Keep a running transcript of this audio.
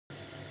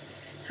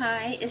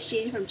Hi, it's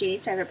Jeannie from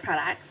Jeannie's Favorite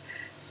Products.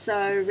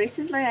 So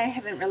recently I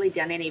haven't really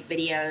done any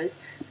videos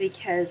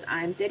because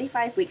I'm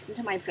 35 weeks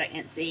into my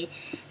pregnancy,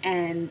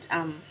 and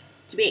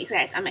to be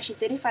exact, I'm actually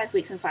 35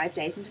 weeks and 5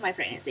 days into my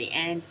pregnancy,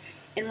 and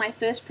in my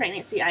first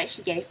pregnancy I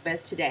actually gave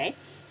birth today.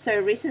 So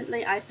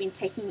recently I've been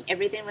taking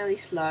everything really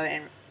slow,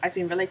 and I've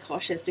been really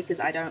cautious because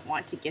I don't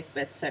want to give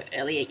birth so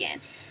early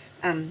again.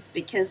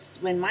 Because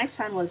when my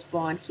son was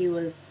born, he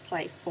was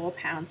like 4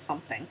 pounds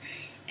something,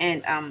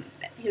 and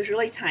he was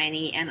really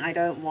tiny, and I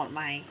don't want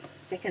my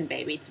second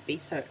baby to be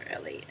so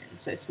early and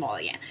so small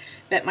again.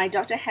 But my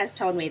doctor has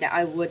told me that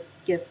I would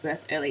give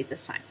birth early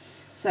this time,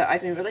 so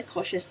I've been really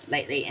cautious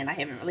lately, and I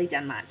haven't really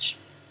done much.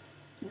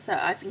 So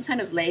I've been kind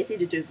of lazy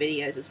to do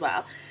videos as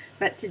well.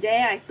 But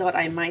today I thought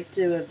I might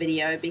do a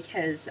video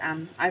because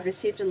I've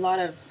received a lot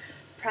of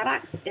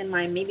products in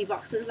my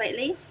Memeboxes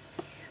lately,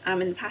 in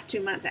the past 2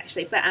 months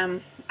actually, but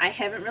I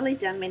haven't really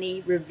done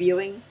many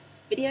reviewing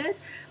videos.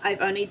 I've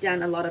only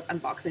done a lot of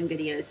unboxing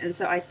videos, and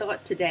so I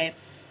thought today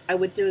I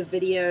would do a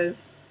video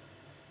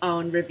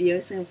on reviewing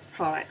some of the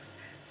products,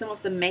 some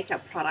of the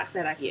makeup products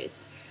that I've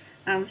used,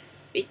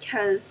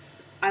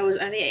 because I was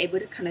only able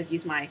to kind of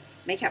use my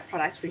makeup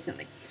products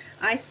recently.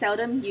 I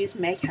seldom use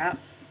makeup,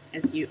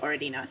 as you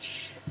already know,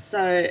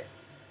 so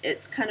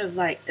it's kind of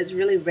like, it's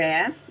really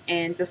rare,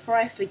 and before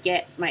I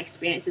forget my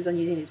experiences on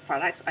using these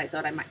products, I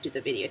thought I might do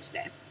the video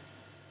today.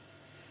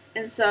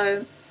 And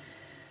so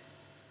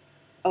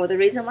the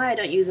reason why I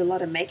don't use a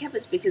lot of makeup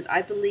is because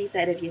I believe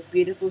that if you have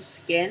beautiful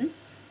skin,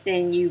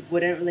 then you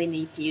wouldn't really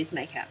need to use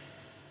makeup.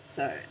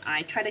 So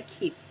I try to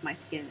keep my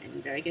skin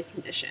in very good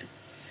condition.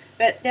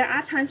 But there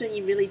are times when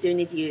you really do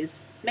need to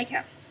use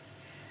makeup,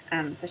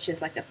 such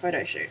as like a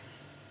photo shoot.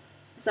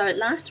 So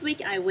last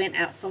week I went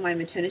out for my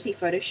maternity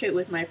photo shoot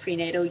with my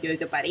prenatal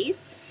yoga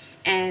buddies,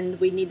 and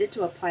we needed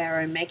to apply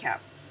our own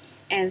makeup.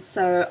 And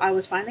so I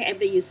was finally able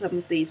to use some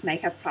of these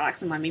makeup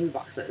products in my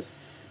Memeboxes.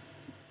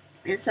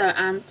 And so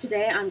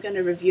today I'm going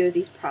to review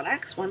these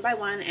products one by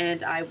one,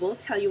 and I will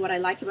tell you what I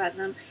like about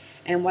them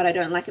and what I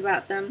don't like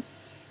about them,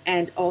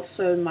 and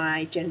also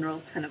my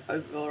general kind of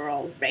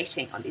overall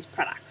rating on these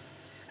products.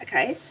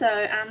 Okay,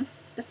 so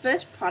the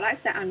first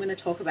product that I'm going to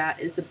talk about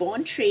is the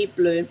Borntree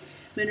Blue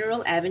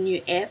Mineral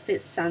Avenue Air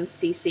Fit Sun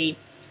CC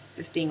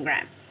 15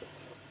 grams.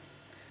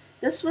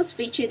 This was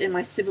featured in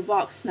my Super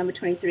Box number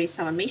 23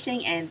 summer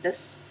meeting, and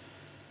this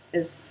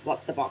is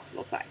what the box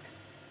looks like.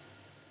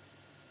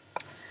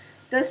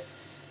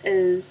 This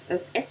is a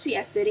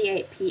SPF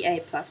 38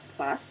 PA++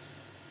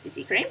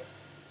 CC cream,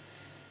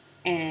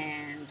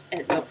 and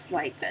it looks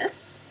like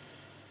this.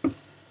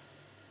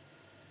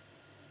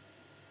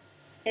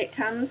 It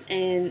comes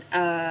in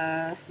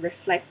a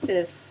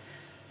reflective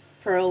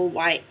pearl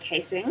white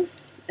casing.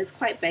 It's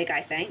quite big,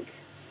 I think.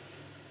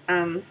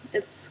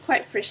 It's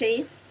quite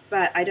pretty,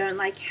 but I don't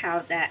like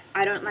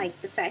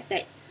the fact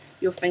that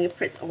your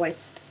fingerprints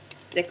always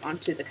stick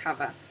onto the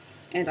cover.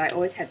 And I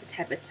always have this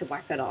habit to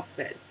wipe it off,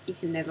 but you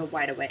can never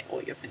wipe away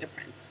all your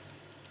fingerprints.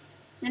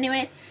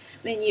 Anyways,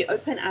 when you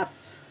open up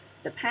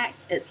the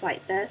Pact, it's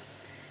like this.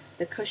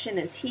 The cushion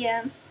is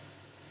here,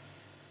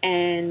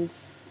 and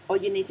all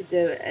you need to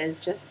do is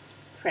just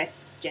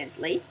press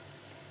gently,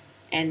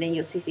 and then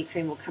your CC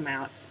cream will come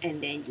out,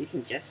 and then you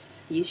can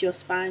just use your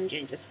sponge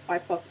and just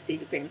wipe off the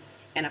CC cream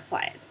and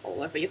apply it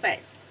all over your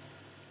face.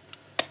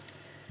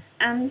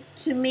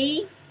 To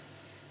me,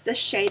 this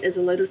shade is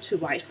a little too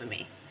white for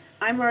me.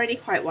 I'm already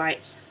quite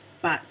white,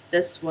 but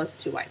this was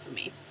too white for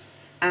me.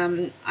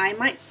 I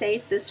might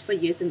save this for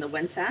use in the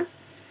winter,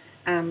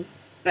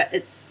 but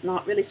it's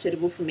not really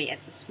suitable for me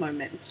at this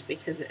moment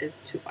because it is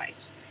too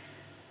white.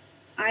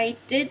 I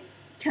did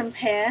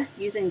compare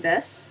using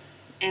this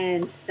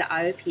and the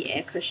IOP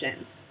Air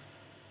Cushion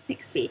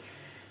XP,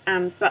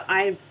 but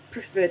I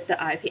preferred the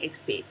IOP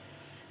XP.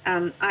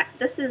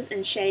 This is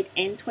in shade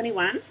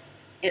N21.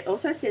 It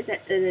also says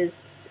that it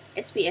is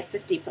SPF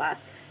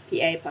 50+,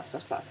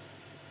 PA+++.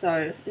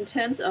 So in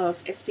terms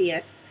of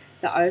SPF,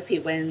 the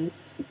IOP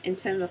wins. In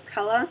terms of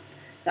color,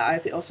 the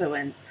IOP also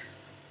wins.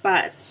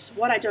 But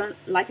what I don't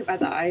like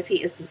about the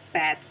IOP is the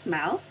bad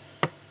smell.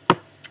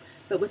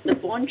 But with the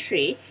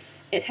Borntree,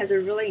 it has a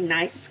really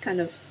nice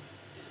kind of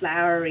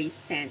flowery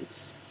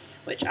scent,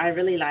 which I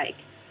really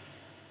like.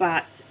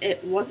 But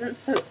it wasn't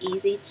so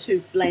easy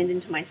to blend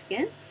into my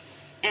skin.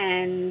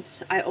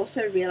 And I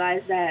also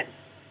realized that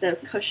the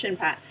cushion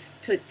part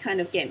could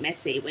kind of get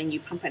messy when you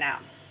pump it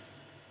out.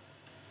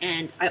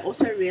 And I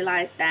also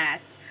realized that,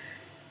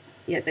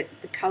 yeah, the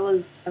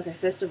colors, okay,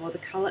 first of all, the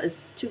color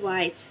is too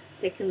white.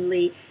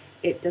 Secondly,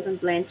 it doesn't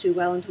blend too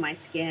well into my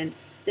skin.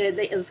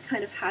 It was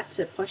kind of hard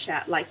to push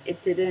out, like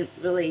it didn't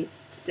really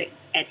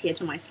adhere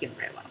to my skin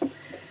very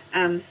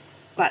well.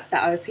 But the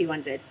OP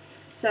one did.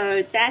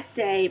 So that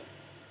day,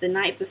 the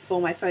night before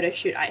my photo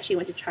shoot, I actually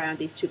went to try on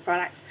these two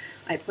products.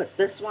 I put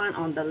this one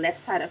on the left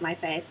side of my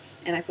face,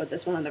 and I put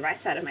this one on the right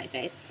side of my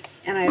face.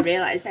 And I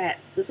realized that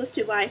this was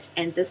too white,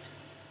 and this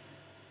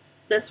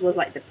was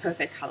like the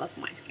perfect color for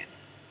my skin.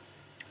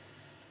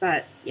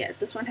 But yeah,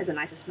 this one has a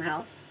nicer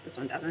smell, this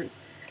one doesn't.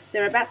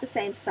 They're about the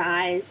same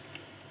size.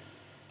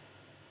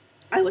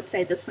 I would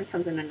say this one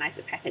comes in a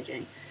nicer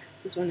packaging.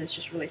 This one is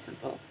just really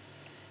simple.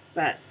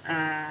 But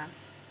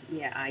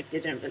yeah, I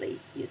didn't really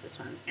use this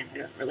one and I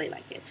don't really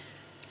like it.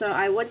 So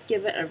I would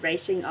give it a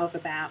rating of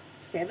about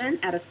 7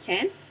 out of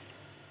 10.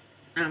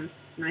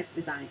 Nice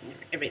design and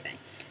everything,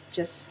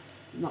 just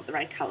not the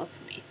right color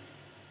for me.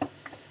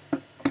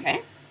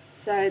 Okay,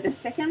 so the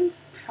second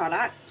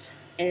product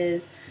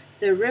is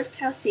the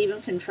RiveCowe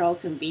Sebum Control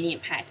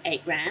Convenient Pack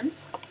 8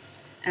 grams.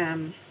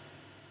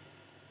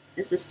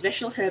 It's the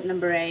special herb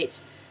number 8.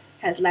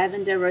 Has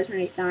lavender,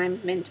 rosemary,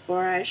 thyme, mint,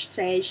 borage,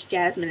 sage,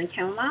 jasmine, and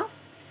chamomile.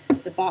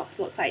 The box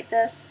looks like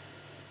this.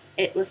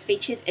 It was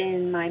featured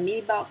in my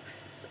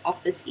Memebox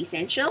Office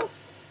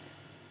Essentials.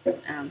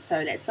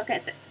 So let's look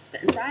at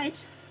the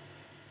inside.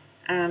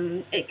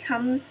 It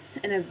comes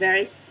in a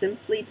very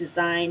simply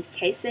designed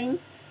casing.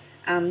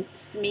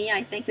 To me,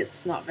 I think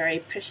it's not very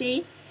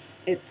pretty.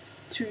 It's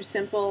too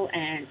simple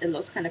and it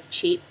looks kind of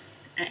cheap,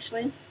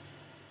 actually.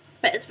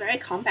 But it's very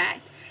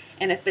compact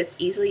and it fits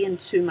easily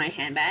into my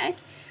handbag.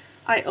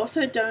 I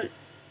also don't,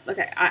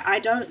 I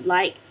don't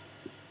like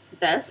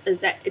this, is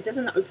that it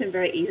doesn't open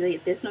very easily.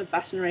 There's no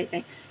button or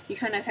anything. You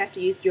kind of have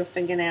to use your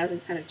fingernails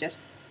and kind of just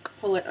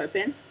pull it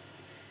open.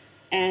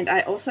 And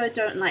I also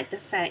don't like the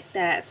fact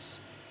that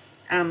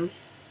the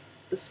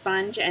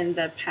sponge and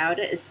the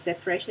powder is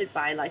separated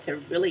by like a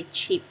really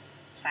cheap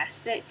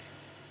plastic.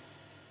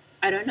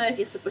 I don't know if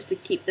you're supposed to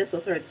keep this or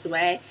throw this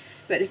away,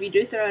 but if you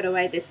do throw it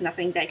away, there's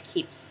nothing that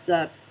keeps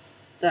the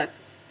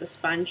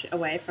sponge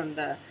away from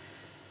the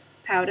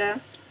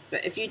powder.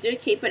 But if you do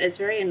keep it, it's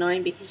very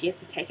annoying because you have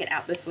to take it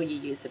out before you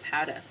use the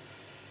powder.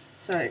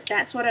 So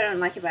that's what I don't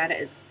like about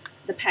it.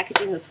 The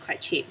packaging is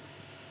quite cheap,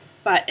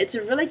 but it's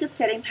a really good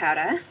setting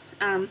powder.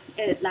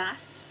 It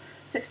lasts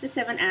 6 to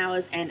 7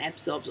 hours and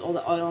absorbs all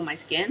the oil on my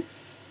skin.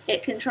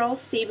 It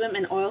controls sebum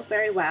and oil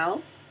very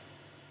well,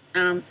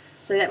 so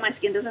that my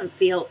skin doesn't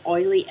feel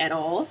oily at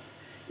all,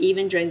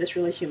 even during this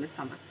really humid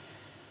summer.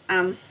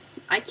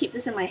 I keep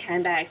this in my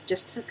handbag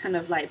just to kind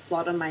of like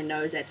blot on my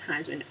nose at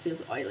times when it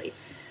feels oily.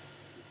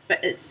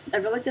 But it's a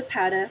really good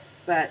powder,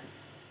 but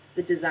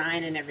the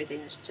design and everything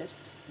is just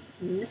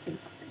missing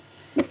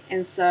something.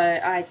 And so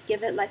I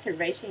give it like a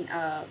rating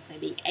of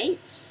maybe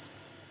 8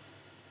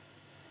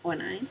 or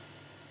 9.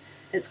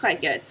 It's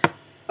quite good,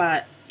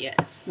 but yeah,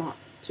 it's not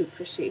too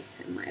pretty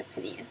in my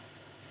opinion.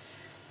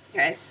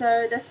 Okay,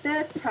 so the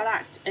third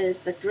product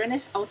is the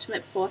Grinif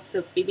Ultimate Pore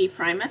Silk BB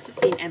Primer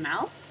 15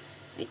 ml.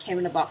 It came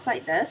in a box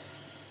like this.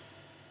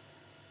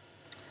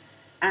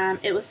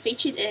 It was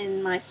featured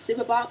in my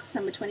Super Box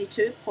number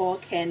 22 Pore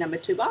Care number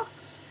 2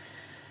 box.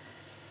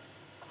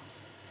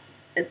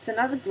 It's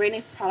another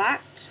Grinif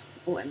product.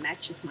 Oh, it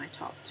matches my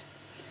top too.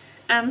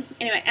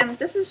 Anyway,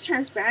 this is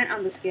transparent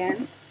on the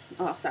skin.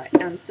 Oh, sorry.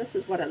 This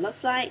is what it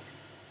looks like.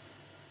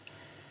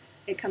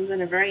 It comes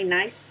in a very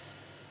nice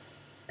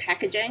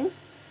packaging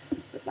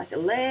with like a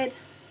lid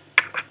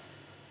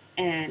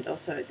and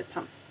also the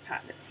pump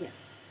part that's here.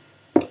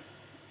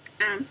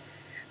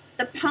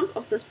 The pump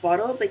of this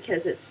bottle,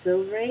 because it's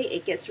silvery,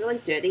 it gets really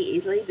dirty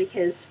easily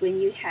because when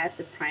you have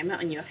the primer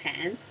on your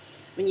hands,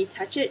 when you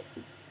touch it,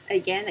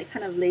 again, it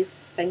kind of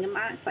leaves finger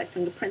marks, like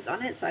fingerprints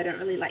on it, so I don't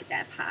really like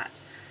that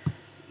part.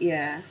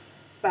 Yeah,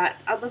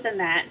 but other than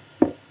that,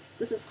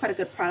 this is quite a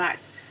good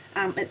product.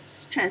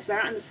 It's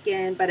transparent on the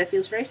skin, but it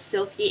feels very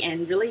silky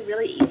and really,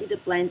 really easy to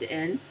blend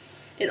in.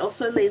 It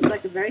also leaves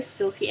like a very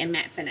silky and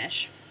matte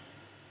finish.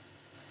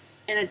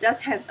 And it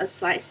does have a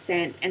slight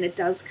scent, and it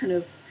does kind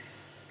of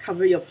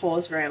cover your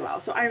pores very well.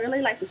 So I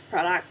really like this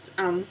product.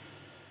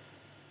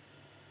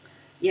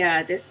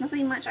 Yeah, there's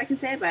nothing much I can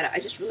say about it. I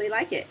just really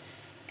like it.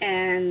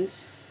 And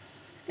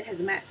it has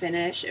a matte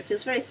finish. It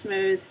feels very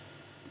smooth.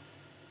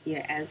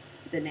 Yeah, as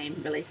the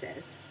name really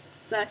says.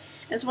 So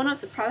it's one of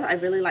the products I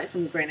really like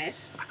from Grinif.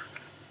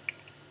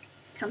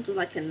 Comes with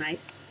like a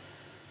nice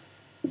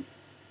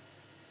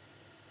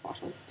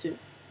bottle too.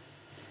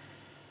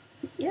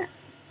 Yeah,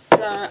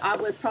 so I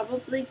would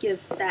probably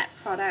give that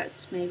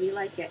product maybe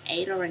like an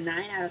 8 or a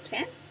 9 out of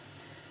 10.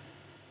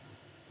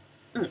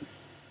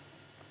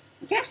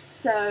 Okay,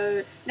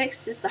 so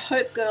next is the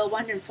Hope Girl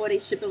 140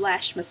 Super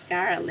Lash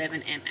Mascara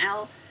 11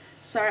 ml.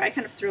 Sorry, I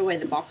kind of threw away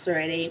the box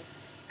already.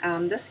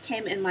 This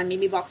came in my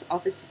Memebox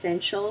Office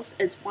Essentials.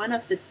 It's one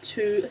of the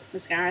 2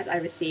 mascaras I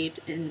received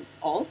in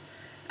all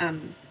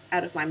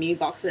out of my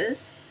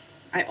Memeboxes.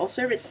 I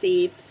also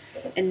received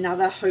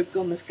another Hope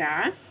Girl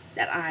mascara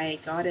that I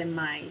got in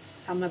my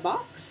summer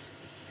box,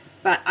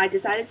 but I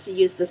decided to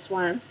use this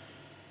one,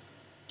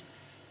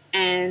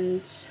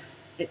 and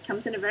it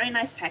comes in a very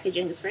nice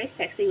packaging. It's very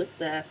sexy with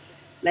the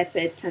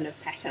leopard kind of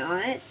pattern on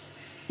it,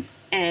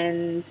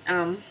 and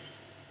I'll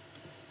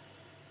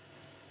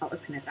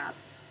open it up.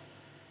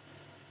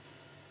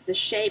 The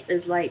shape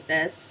is like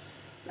this.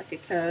 It's like a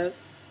curve,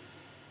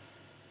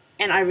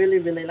 and I really,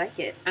 really like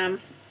it.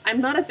 I'm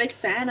not a big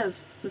fan of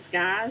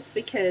mascaras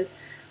because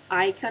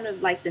I kind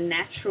of like the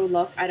natural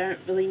look. I don't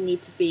really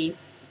need to be,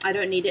 I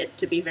don't need it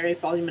to be very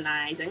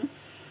volumizing.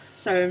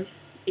 So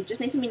it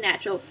just needs to be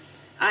natural.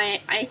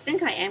 I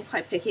think I am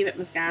quite picky with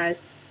mascaras.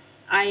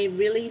 I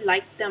really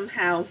like them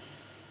how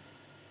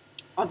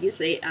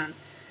obviously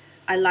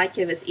I like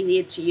if it's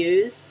easier to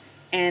use,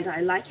 and I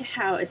like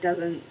how it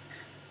doesn't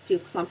feel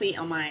clumpy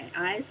on my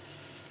eyes,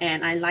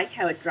 and I like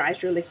how it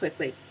dries really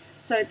quickly.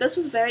 So this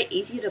was very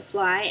easy to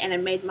apply, and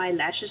it made my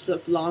lashes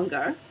look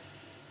longer.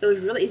 It was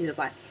really easy to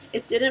apply.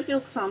 It didn't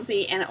feel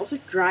clumpy, and it also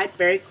dried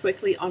very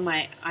quickly on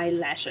my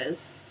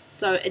eyelashes.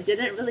 So it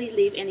didn't really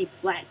leave any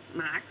black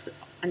marks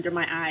under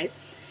my eyes,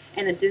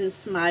 and it didn't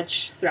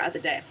smudge throughout the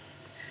day.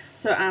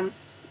 So in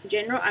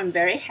general, I'm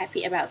very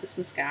happy about this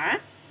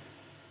mascara.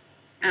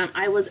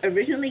 I was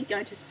originally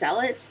going to sell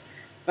it,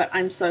 but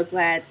I'm so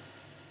glad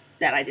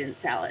that I didn't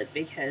sell it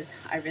because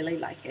I really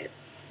like it.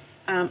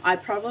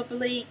 I'd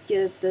probably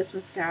give this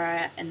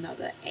mascara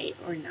another 8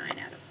 or 9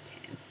 out of 10.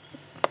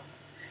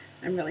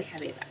 I'm really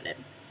happy about it.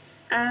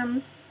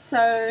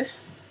 So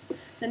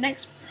the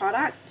next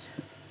product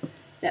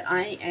that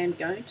I am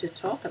going to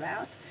talk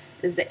about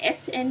is the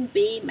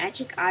SNB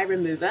Magic Eye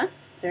Remover,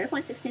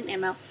 0.16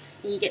 ml,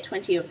 and you get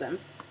 20 of them.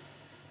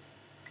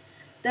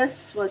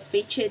 This was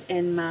featured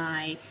in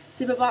my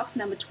Memebox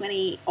number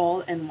 20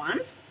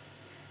 all-in-one.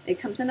 It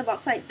comes in a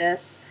box like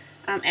this.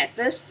 At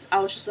first, I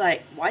was just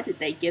like, why did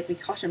they give me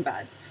cotton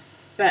buds?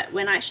 But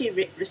when I actually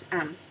read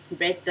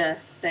the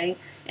thing,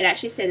 it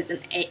actually said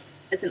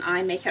it's an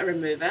eye makeup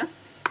remover,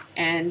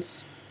 and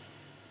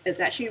it's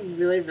actually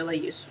really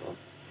useful.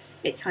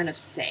 It kind of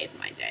saved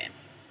my day.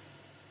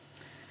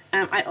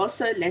 I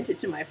also lent it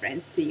to my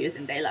friends to use,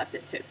 and they loved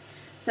it too.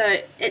 So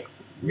it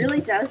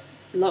really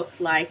does look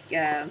like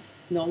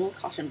normal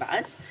cotton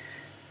buds,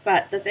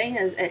 but the thing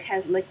is, it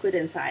has liquid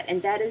inside,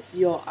 and that is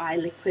your eye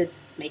liquid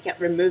makeup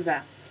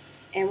remover.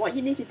 And what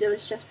you need to do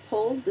is just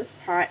pull this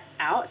part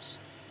out,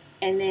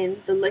 and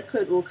then the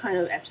liquid will kind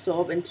of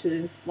absorb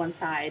into one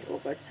side or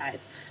both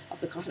sides of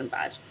the cotton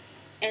bud.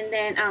 And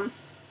then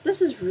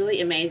this is really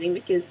amazing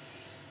because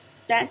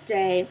that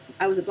day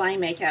I was applying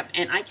makeup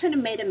and I kind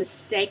of made a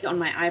mistake on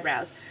my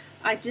eyebrows.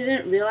 I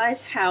didn't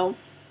realize how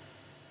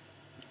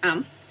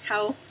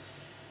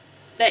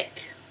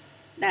thick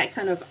that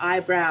kind of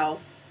eyebrow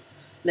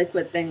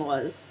liquid thing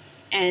was,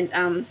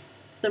 and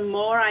the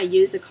more I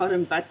used the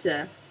cotton bud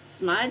to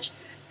smudge,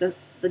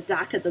 the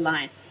darker the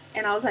line.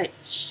 And I was like,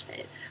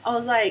 shit. I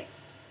was like,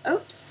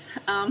 oops.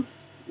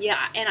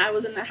 Yeah, and I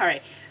was in a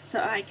hurry, so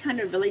I kind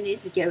of really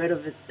needed to get rid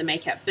of the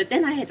makeup. But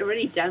then I had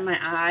already done my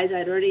eyes,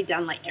 I'd already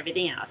done like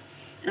everything else,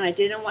 and I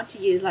didn't want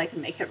to use like a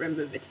makeup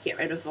remover to get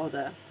rid of all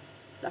the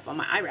stuff on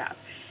my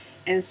eyebrows.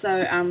 And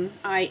so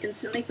I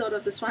instantly thought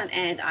of this one,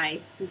 and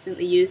I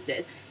instantly used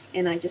it,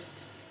 and I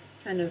just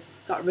kind of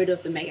got rid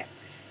of the makeup.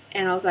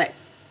 And I was like,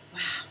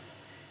 wow,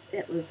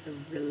 it was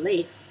a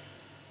relief.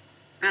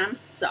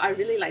 So I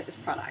really like this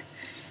product.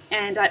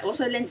 And I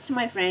also lent it to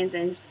my friends,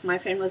 and my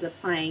friend was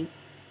applying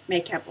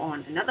makeup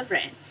on another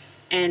friend,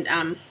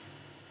 and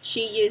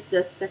she used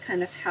this to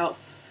kind of help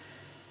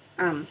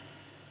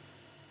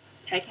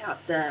take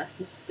out the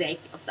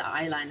mistake of the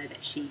eyeliner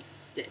that she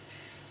did,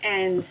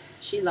 and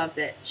she loved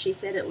it. She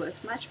said it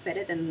was much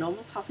better than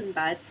normal cotton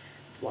bud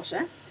with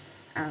water,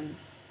 and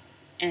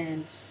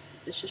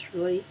it's just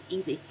really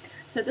easy.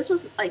 So this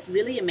was like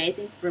really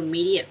amazing for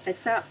immediate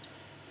fix-ups.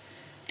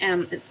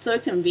 It's so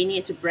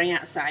convenient to bring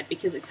outside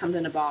because it comes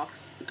in a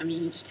box. I mean,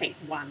 you can just take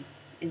one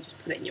and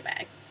just put it in your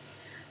bag.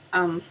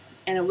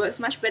 And it works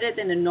much better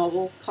than a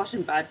normal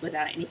cotton bud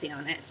without anything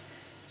on it.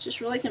 It's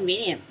just really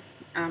convenient.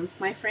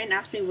 My friend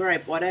asked me where I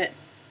bought it.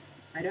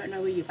 I don't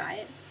know where you buy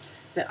it,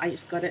 but I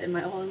just got it in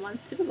my all-in-one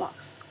super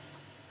box.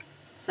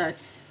 So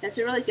that's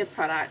a really good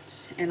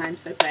product, and I'm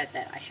so glad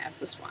that I have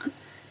this one.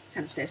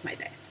 Kind of saves my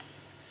day.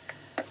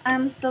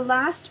 The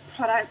last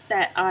product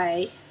that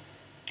I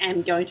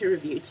am going to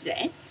review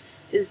today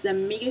is the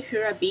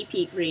Miguhara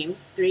B.P Cream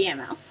 3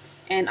 ml,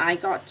 and I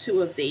got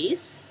 2 of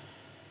these.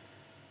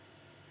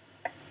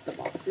 The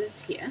box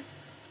is here.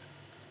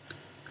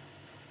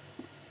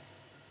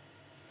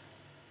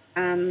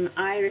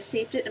 I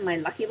received it in my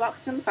lucky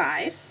box number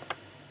 5.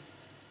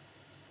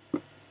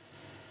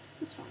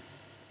 This one.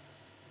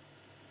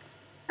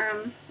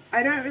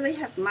 I don't really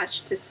have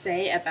much to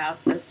say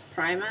about this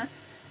primer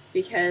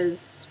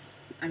because,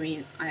 I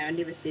mean, I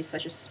only received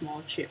such a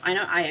small tube. I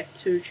know I have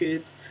 2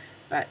 tubes,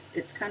 but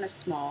it's kind of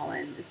small,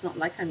 and it's not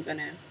like I'm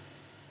gonna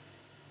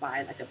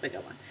buy like a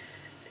bigger one.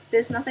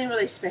 There's nothing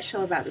really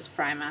special about this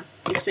primer,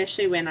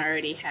 especially when I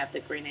already have the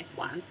Grinif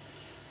one.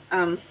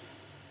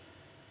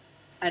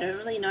 I don't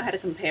really know how to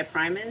compare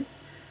primers,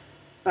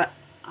 but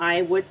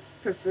I would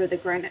prefer the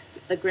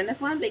Grinif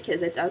one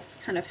because it does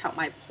kind of help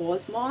my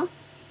pores more.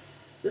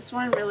 This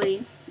one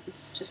really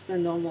is just a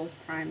normal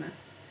primer.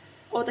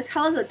 Well, the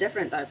colors are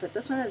different though, but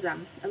this one is a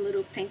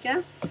little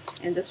pinker,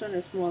 and this one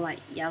is more like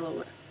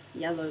yellow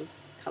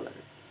color.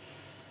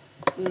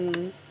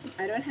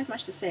 I don't have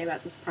much to say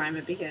about this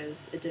primer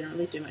because it didn't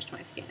really do much to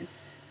my skin.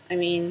 I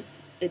mean,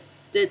 it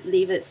did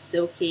leave it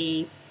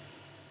silky,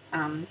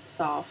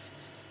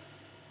 soft,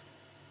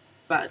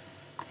 but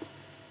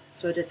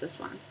so did this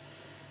one.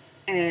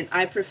 And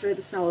I prefer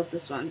the smell of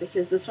this one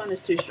because this one is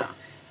too strong.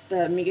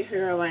 The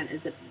Miguhara one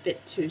is a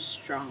bit too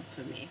strong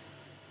for me.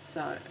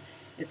 So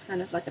it's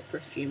kind of like a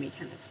perfumey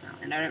kind of smell,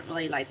 and I don't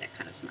really like that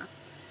kind of smell.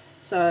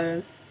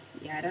 So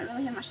yeah, I don't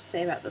really have much to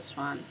say about this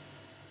one.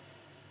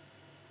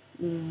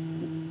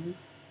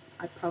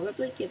 I'd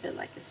probably give it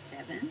like a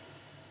 7.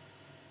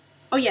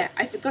 Oh yeah,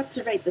 I forgot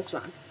to rate this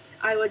one.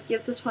 I would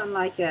give this one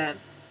like a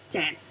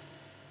 10.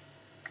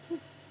 Yeah.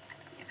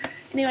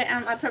 Anyway,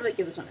 I'd probably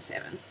give this one a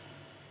 7.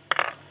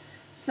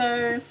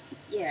 So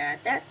yeah,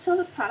 that's all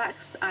the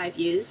products I've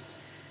used,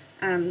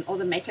 all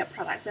the makeup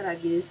products that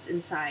I've used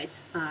inside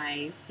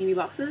my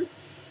Memeboxes.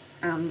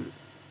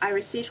 I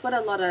received quite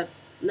a lot of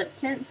lip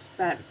tints,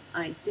 but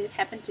I did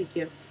happen to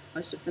give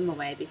most of them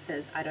away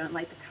because I don't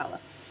like the color.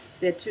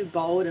 They're too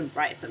bold and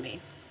bright for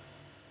me.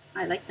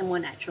 I like the more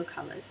natural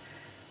colors,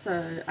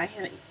 so I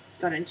haven't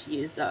gotten to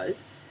use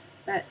those.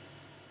 But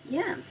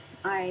yeah,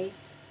 I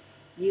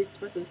used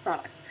most of the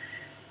products.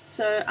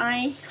 So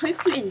I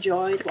hope you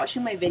enjoyed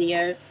watching my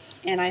video,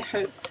 and I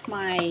hope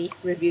my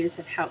reviews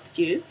have helped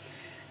you.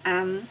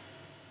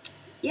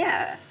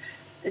 Yeah,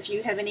 if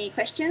you have any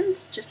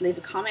questions, just leave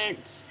a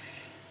comment.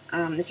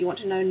 If you want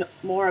to know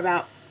more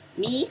about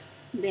me,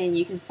 then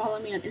you can follow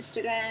me on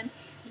Instagram.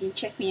 You can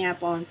check me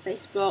out on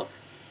Facebook.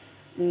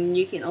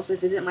 You can also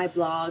visit my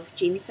blog,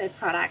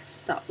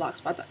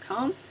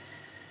 genieswearproducts.blogspot.com.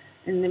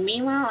 In the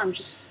meanwhile, I'm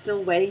just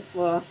still waiting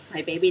for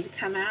my baby to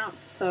come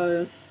out,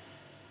 so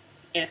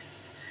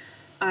if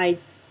I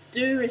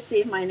do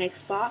receive my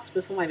next box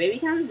before my baby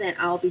comes, then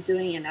I'll be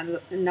doing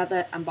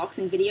another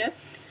unboxing video.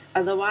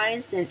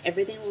 Otherwise, then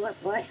everything will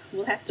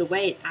have to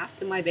wait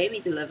after my baby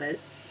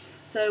delivers.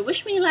 So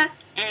wish me luck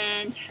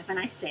and have a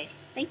nice day.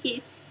 Thank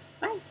you.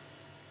 Bye.